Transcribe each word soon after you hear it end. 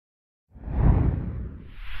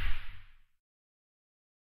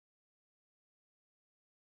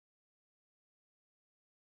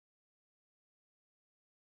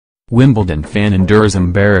Wimbledon fan endures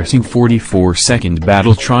embarrassing 44-second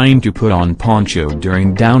battle trying to put on poncho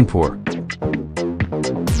during downpour.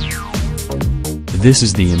 This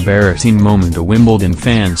is the embarrassing moment. A Wimbledon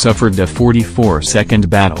fan suffered a 44-second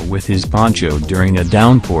battle with his poncho during a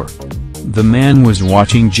downpour. The man was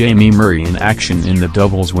watching Jamie Murray in action in the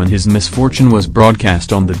doubles when his misfortune was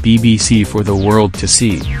broadcast on the BBC for the world to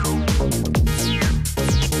see.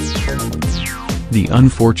 The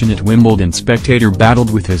unfortunate Wimbledon spectator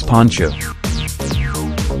battled with his poncho.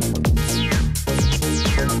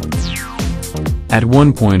 At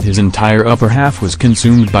one point his entire upper half was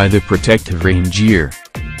consumed by the protective rain gear.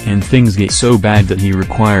 And things get so bad that he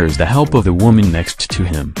requires the help of the woman next to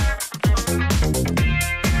him.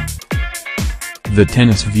 The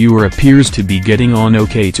tennis viewer appears to be getting on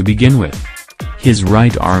okay to begin with. His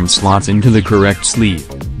right arm slots into the correct sleeve,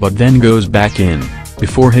 but then goes back in,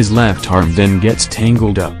 before his left arm then gets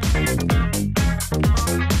tangled up.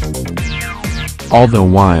 All the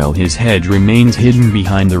while his head remains hidden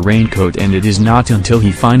behind the raincoat, and it is not until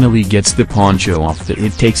he finally gets the poncho off that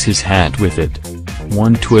it takes his hat with it.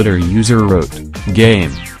 One Twitter user wrote,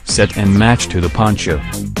 "Game, set and match to the poncho."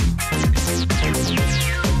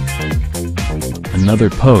 Another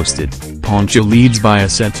posted, "Poncho leads by a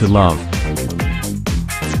set to love."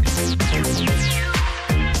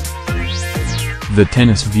 The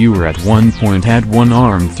tennis viewer at one point had one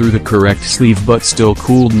arm through the correct sleeve but still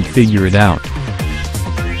couldn't figure it out.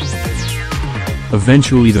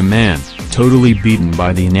 Eventually the man, totally beaten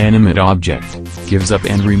by the inanimate object, gives up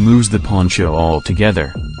and removes the poncho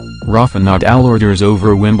altogether. Rafa Nadal orders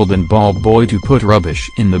over Wimbledon ball boy to put rubbish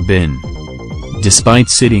in the bin, despite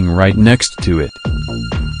sitting right next to it.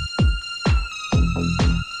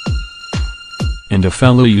 And a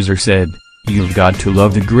fellow user said, "You've got to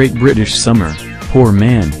love the Great British Summer, poor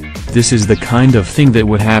man, this is the kind of thing that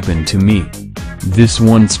would happen to me." This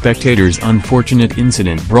one spectator's unfortunate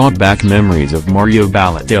incident brought back memories of Mario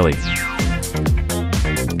Balotelli.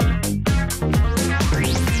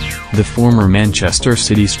 The former Manchester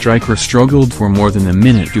City striker struggled for more than a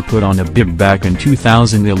minute to put on a bib back in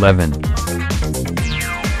 2011.